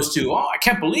 as opposed to, oh, I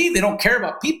can't believe they don't care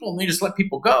about people and they just let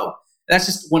people go. That's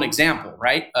just one example,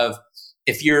 right? Of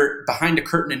if you're behind a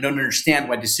curtain and don't understand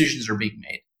why decisions are being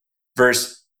made,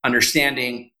 versus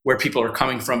understanding where people are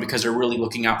coming from because they're really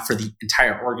looking out for the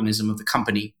entire organism of the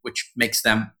company, which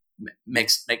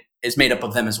is made up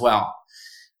of them as well.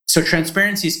 So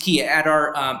transparency is key. At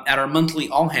our monthly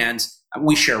all hands,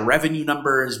 we share revenue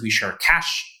numbers, we share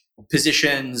cash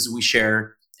positions, we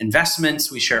share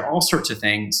investments, we share all sorts of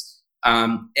things,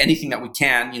 anything that we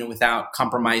can, without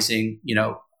compromising,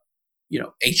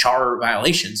 HR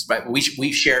violations. But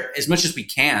we share as much as we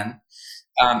can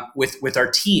with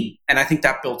our team, and I think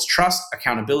that builds trust,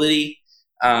 accountability,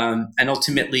 and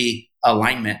ultimately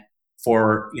alignment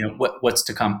for what's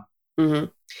to come. Mm-hmm.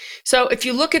 So if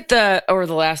you look at over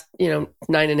the last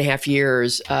 9.5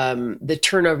 years, the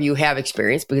turnover you have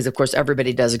experienced, because of course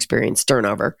everybody does experience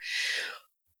turnover,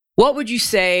 what would you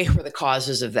say were the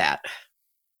causes of that?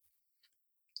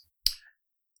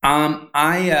 I'll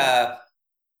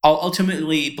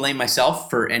ultimately blame myself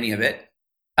for any of it,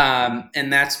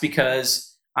 and that's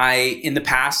because I, in the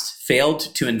past, failed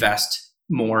to invest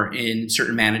more in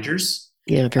certain managers.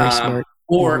 Yeah, very smart.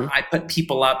 Or I put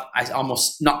people up, I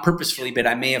almost, not purposefully, but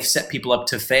I may have set people up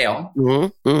to fail.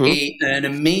 An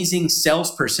amazing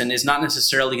salesperson is not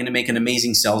necessarily going to make an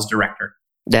amazing sales director.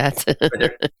 That's you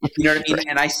know what I mean? Right.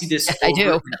 And I see this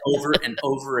over and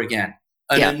over again.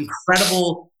 An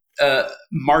incredible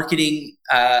marketing,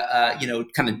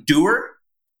 kind of doer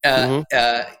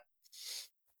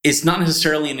is not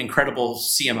necessarily an incredible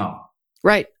CMO.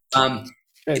 Right.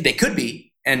 They could be.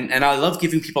 And I love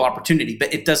giving people opportunity,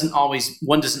 but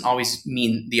one doesn't always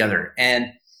mean the other.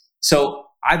 And so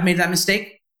I've made that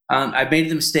mistake. I've made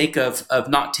the mistake of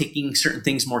not taking certain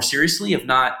things more seriously, of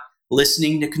not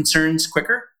listening to concerns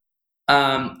quicker,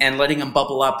 and letting them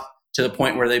bubble up to the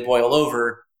point where they boil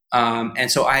over.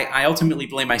 And so I ultimately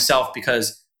blame myself,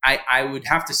 because I would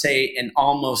have to say, in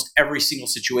almost every single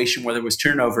situation where there was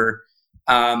turnover,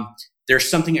 there's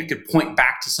something that could point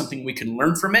back to something we can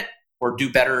learn from it or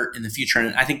do better in the future.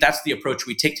 And I think that's the approach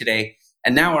we take today.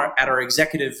 And now at our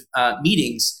executive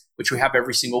meetings, which we have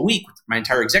every single week with my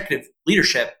entire executive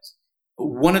leadership,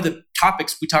 one of the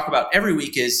topics we talk about every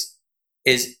week is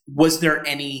was there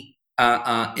any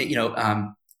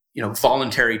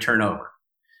voluntary turnover?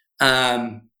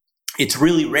 It's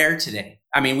really rare today.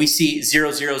 I mean, we see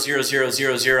 0, 0, 0, 0,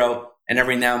 0, 0, and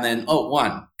every now and then,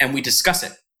 1, and we discuss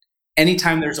it.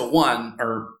 Anytime there's a 1,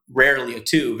 or rarely a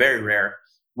 2, very rare,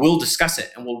 we'll discuss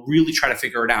it and we'll really try to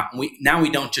figure it out. And we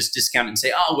don't just discount it and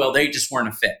say, oh, well, they just weren't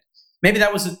a fit. Maybe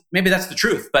that's the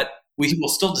truth, but we will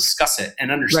still discuss it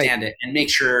and understand it and make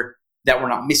sure that we're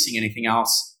not missing anything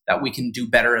else, that we can do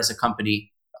better as a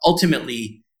company.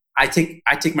 Ultimately, I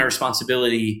take my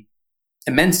responsibility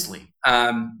immensely,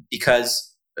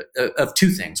 because of two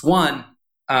things. One,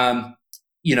 I'm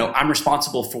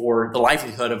responsible for the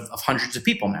livelihood of hundreds of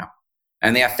people now.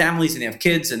 And they have families and they have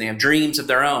kids and they have dreams of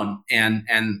their own. And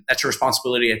that's a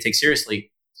responsibility I take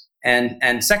seriously.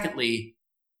 And secondly,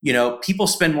 people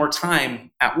spend more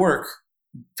time at work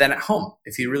than at home,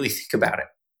 if you really think about it.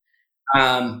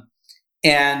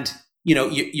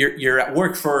 You're at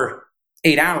work for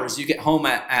 8 hours, you get home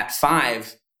at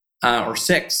 5 or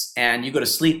 6, and you go to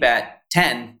sleep at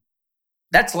 10.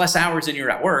 That's less hours than you're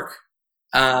at work.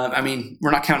 We're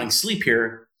not counting sleep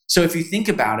here. So if you think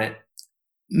about it,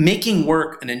 making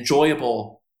work an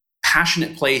enjoyable,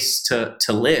 passionate place to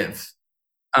live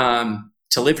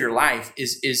your life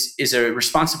is a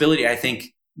responsibility I think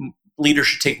leaders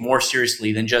should take more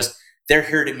seriously than just they're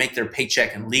here to make their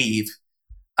paycheck and leave.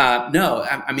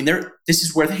 This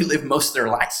is where they live most of their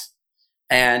life,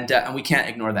 and we can't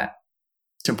ignore that.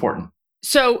 It's important.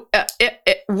 So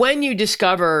when you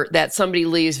discover that somebody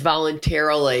leaves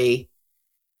voluntarily,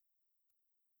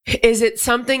 is it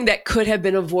something that could have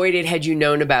been avoided had you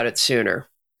known about it sooner?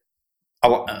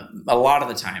 A lot of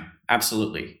the time.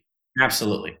 Absolutely.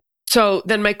 Absolutely. So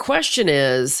then my question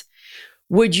is,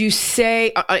 would you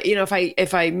say,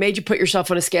 if I made you put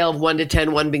yourself on a scale of 1 to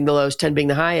 10, 1 being the lowest, 10 being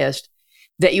the highest,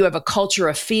 that you have a culture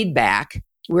of feedback,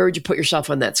 where would you put yourself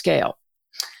on that scale?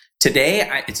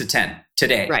 Today, it's a 10.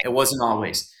 Today, right. It wasn't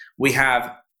always. We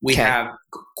have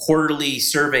quarterly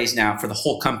surveys now for the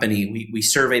whole company. We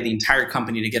survey the entire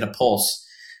company to get a pulse.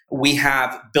 We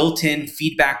have built-in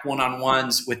feedback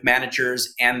one-on-ones with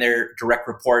managers and their direct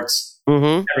reports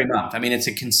every month. I mean,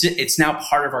 it's now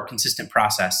part of our consistent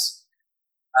process.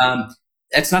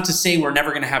 That's not to say we're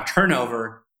never going to have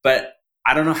turnover, but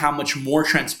I don't know how much more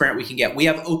transparent we can get. We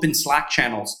have open Slack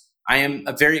channels. I am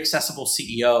a very accessible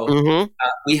CEO.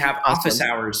 We have office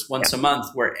hours once a month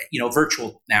where,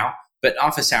 virtual now, but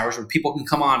office hours where people can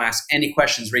come on, ask any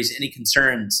questions, raise any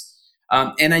concerns.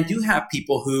 And I do have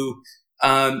people who,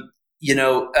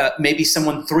 maybe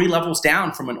someone 3 levels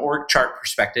down from an org chart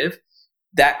perspective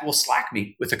that will Slack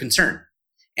me with a concern.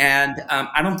 And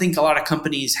I don't think a lot of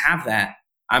companies have that.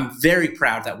 I'm very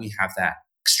proud that we have that.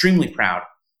 Extremely proud.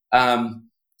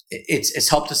 It's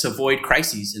helped us avoid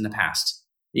crises in the past,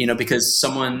 because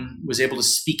someone was able to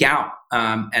speak out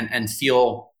and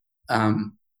feel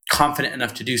confident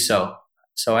enough to do so.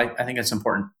 So I think that's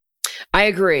important. I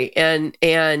agree. And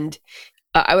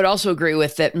I would also agree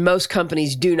with that most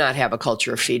companies do not have a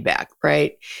culture of feedback,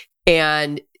 right?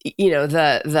 And,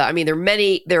 there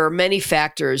are many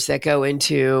factors that go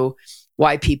into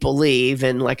why people leave.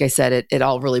 And like I said, it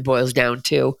all really boils down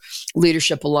to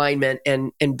leadership alignment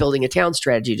and building a talent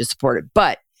strategy to support it.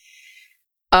 But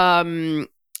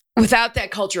without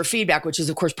that culture of feedback, which is,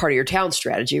 of course, part of your talent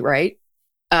strategy, right?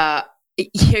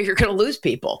 You're going to lose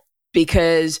people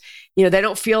because, they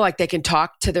don't feel like they can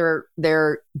talk to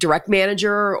their direct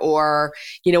manager, or,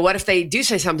 what if they do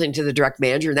say something to the direct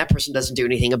manager and that person doesn't do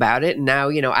anything about it? And now,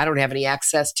 I don't have any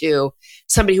access to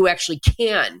somebody who actually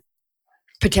can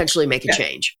potentially make a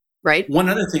change, right? One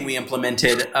other thing we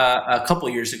implemented a couple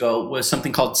of years ago was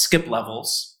something called skip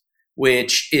levels,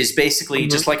 which is basically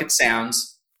just like it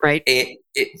sounds. Right.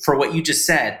 For what you just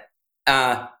said,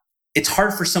 it's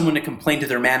hard for someone to complain to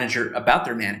their manager about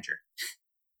their manager,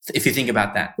 if you think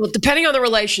about that. Well, depending on the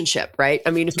relationship, right?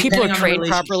 I mean, if people are trained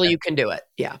properly, you can do it.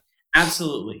 Yeah.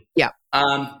 Absolutely. Yeah.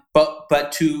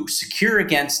 But to secure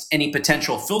against any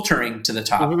potential filtering to the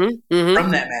top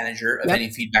from that manager of any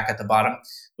feedback at the bottom,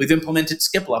 we've implemented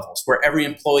skip levels where every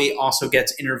employee also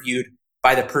gets interviewed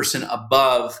by the person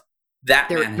above that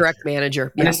manager. Direct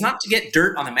manager. And it's not to get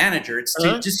dirt on the manager. It's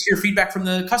to just hear feedback from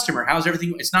the customer. How's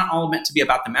everything? It's not all meant to be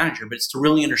about the manager, but it's to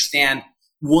really understand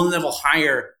one level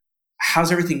higher.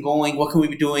 How's everything going? What can we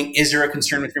be doing? Is there a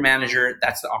concern with your manager?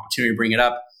 That's the opportunity to bring it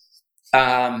up.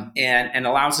 And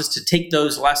allows us to take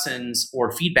those lessons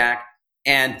or feedback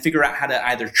and figure out how to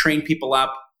either train people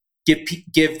up,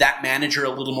 give that manager a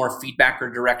little more feedback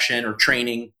or direction or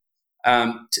training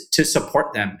to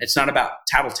support them. It's not about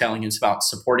tattletelling; it's about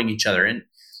supporting each other. And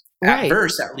at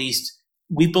Verse, at least,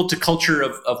 we built a culture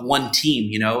of one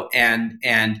team,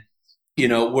 and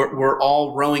we're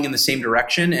all rowing in the same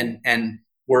direction, and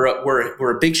we're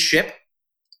a big ship.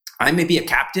 I may be a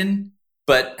captain,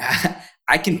 but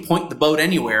I can point the boat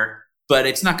anywhere, but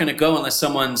it's not going to go unless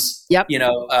someone's,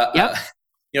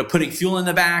 putting fuel in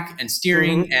the back and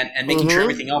steering and making sure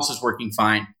everything else is working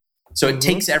fine. So it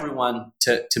takes everyone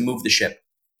to move the ship.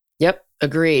 Yep.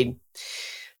 Agreed.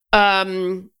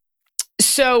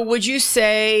 So would you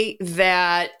say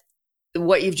that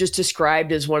what you've just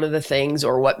described is one of the things,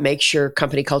 or what makes your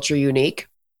company culture unique?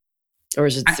 Or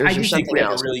is it? I do think we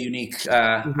have a really unique.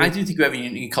 I do think we have a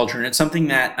unique culture, and it's something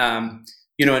that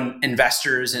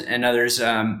investors and others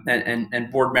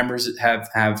and board members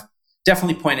have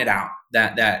definitely pointed out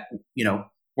that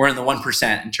we're in the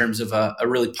 1% in terms of a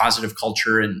really positive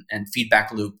culture and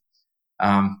feedback loop.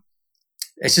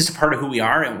 It's just a part of who we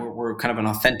are, and we're kind of an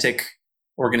authentic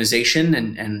organization,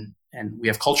 and we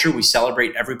have culture. We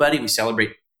celebrate everybody. We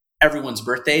celebrate everyone's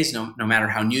birthdays, no matter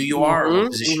how new you are or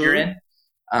what position you're in.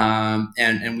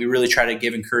 And we really try to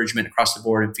give encouragement across the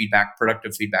board and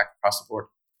productive feedback across the board.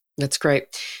 That's great.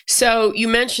 So you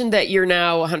mentioned that you're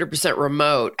now 100%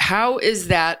 remote. How is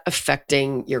that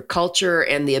affecting your culture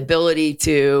and the ability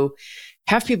to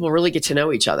have people really get to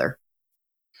know each other?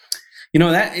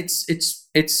 That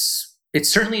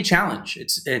it's certainly a challenge.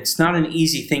 It's not an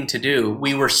easy thing to do.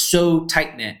 We were so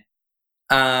tight knit.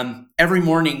 Every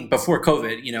morning before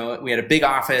COVID, we had a big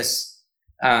office.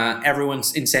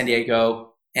 Everyone's in San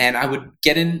Diego, and I would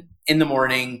get in the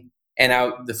morning.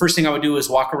 And the first thing I would do is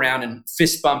walk around and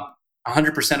fist bump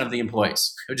 100% of the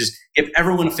employees. I would just give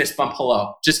everyone a fist bump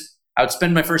hello. I would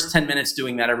spend my first 10 minutes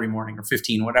doing that every morning, or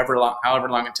 15, however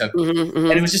long it took. And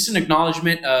it was just an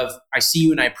acknowledgement of, I see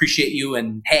you and I appreciate you,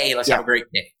 and hey, let's have a great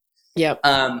day. Yep.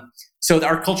 So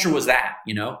our culture was that,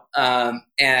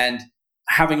 and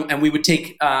we would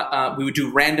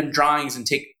do random drawings and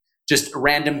take just a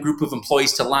random group of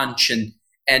employees to lunch, and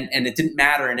it didn't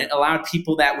matter. And it allowed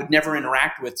people that would never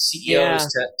interact with CEOs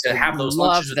to have those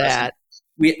lunches with us.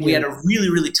 We had a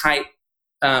really, really tight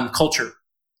culture,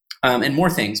 and more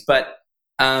things. But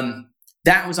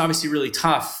that was obviously really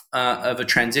tough of a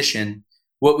transition.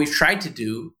 What we've tried to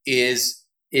do is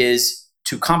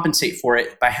to compensate for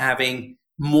it by having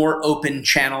more open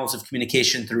channels of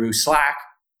communication through Slack,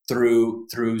 through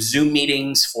Zoom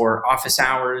meetings for office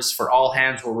hours, for all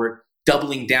hands, where we're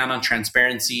doubling down on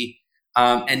transparency.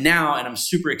 And I'm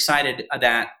super excited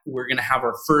that we're going to have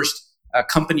our first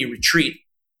company retreat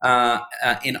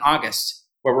in August,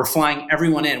 where we're flying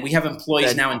everyone in. We have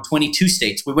employees now in 22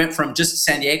 states. We went from just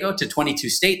San Diego to 22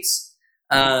 states.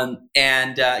 Talent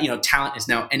is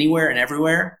now anywhere and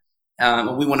everywhere.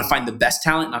 We want to find the best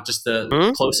talent, not just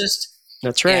the closest.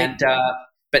 That's right. And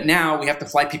but now we have to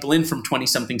fly people in from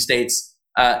 20-something states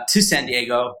to San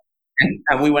Diego,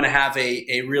 and we want to have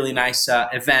a really nice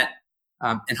event,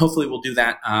 and hopefully we'll do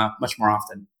that much more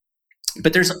often.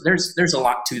 But there's a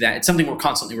lot to that. It's something we're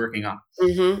constantly working on.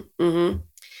 Mm-hmm. Mm-hmm.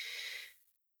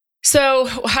 So,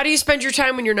 how do you spend your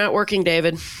time when you're not working,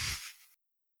 David?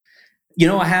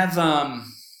 I have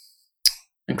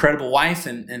incredible wife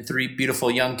and 3 beautiful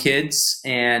young kids,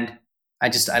 and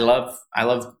I love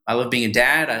being a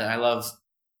dad. I love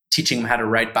teaching them how to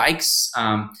ride bikes.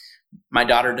 My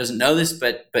daughter doesn't know this,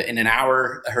 but in an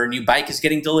hour, her new bike is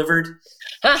getting delivered.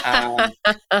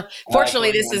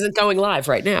 Fortunately, this isn't going live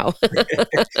right now.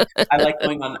 I like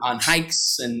going on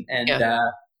hikes and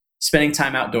spending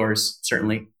time outdoors,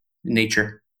 certainly in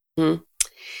nature. Mm-hmm.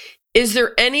 Is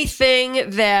there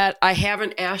anything that I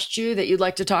haven't asked you that you'd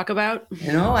like to talk about?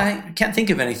 I can't think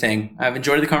of anything. I've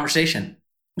enjoyed the conversation.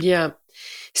 Yeah.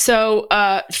 So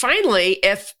finally,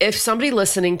 if somebody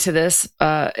listening to this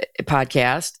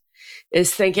podcast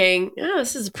is thinking,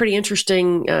 this is a pretty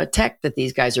interesting tech that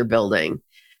these guys are building,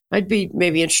 I'd be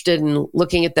maybe interested in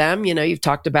looking at them. You've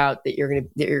talked about that you're going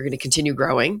to continue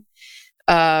growing.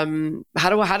 How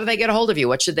do they get a hold of you?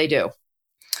 What should they do?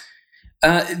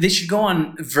 They should go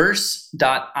on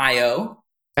verse.io.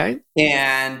 Okay.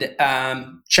 And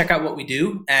check out what we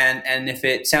do, and if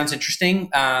it sounds interesting,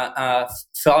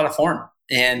 fill out a form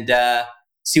and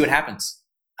see what happens.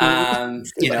 And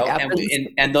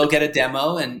they'll get a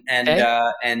demo, and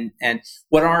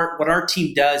what our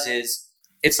team does is,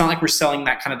 it's not like we're selling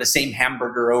that kind of the same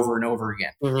hamburger over and over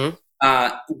again. Mm-hmm.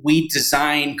 We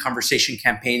design conversation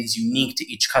campaigns unique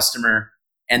to each customer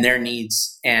and their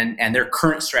needs and their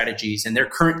current strategies and their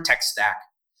current tech stack.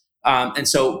 And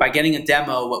so by getting a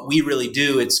demo, what we really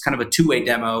do, it's kind of a two-way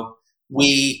demo.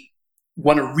 We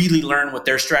want to really learn what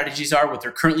their strategies are, what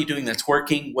they're currently doing that's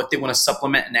working, what they want to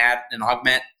supplement and add and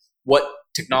augment, what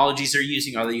technologies they're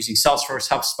using. Are they using Salesforce,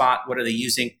 HubSpot? What are they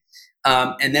using?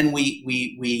 And then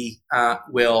we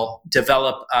will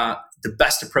develop the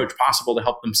best approach possible to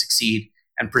help them succeed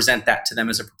and present that to them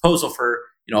as a proposal for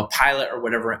a pilot or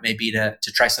whatever it may be to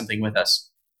try something with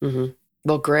us. Mm-hmm.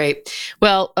 Well, great.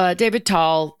 Well, David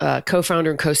Tall, co-founder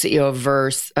and co-CEO of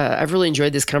Verse, I've really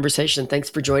enjoyed this conversation. Thanks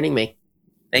for joining me.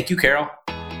 Thank you, Carol.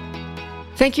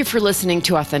 Thank you for listening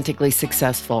to Authentically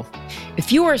Successful.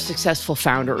 If you are a successful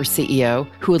founder or CEO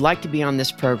who would like to be on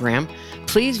this program,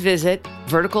 please visit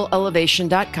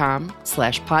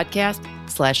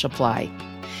verticalelevation.com/podcast/apply.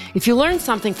 If you learned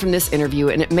something from this interview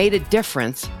and it made a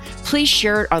difference, please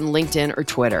share it on LinkedIn or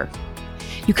Twitter.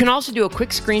 You can also do a quick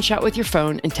screenshot with your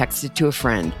phone and text it to a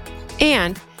friend.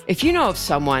 And if you know of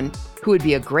someone who would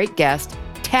be a great guest,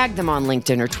 tag them on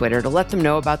LinkedIn or Twitter to let them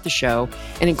know about the show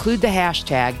and include the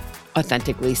hashtag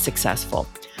Authentically Successful.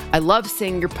 I love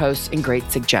seeing your posts and great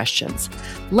suggestions.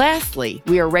 Lastly,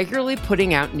 we are regularly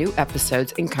putting out new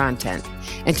episodes and content.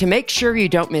 And to make sure you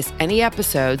don't miss any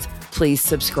episodes, please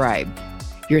subscribe.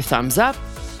 Your thumbs up,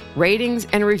 ratings,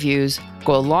 and reviews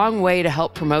go a long way to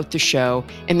help promote the show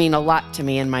and mean a lot to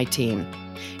me and my team.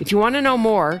 If you want to know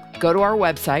more, go to our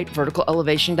website,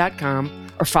 verticalelevation.com,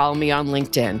 or follow me on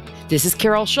LinkedIn. This is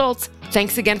Carol Schultz.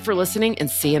 Thanks again for listening, and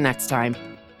see you next time.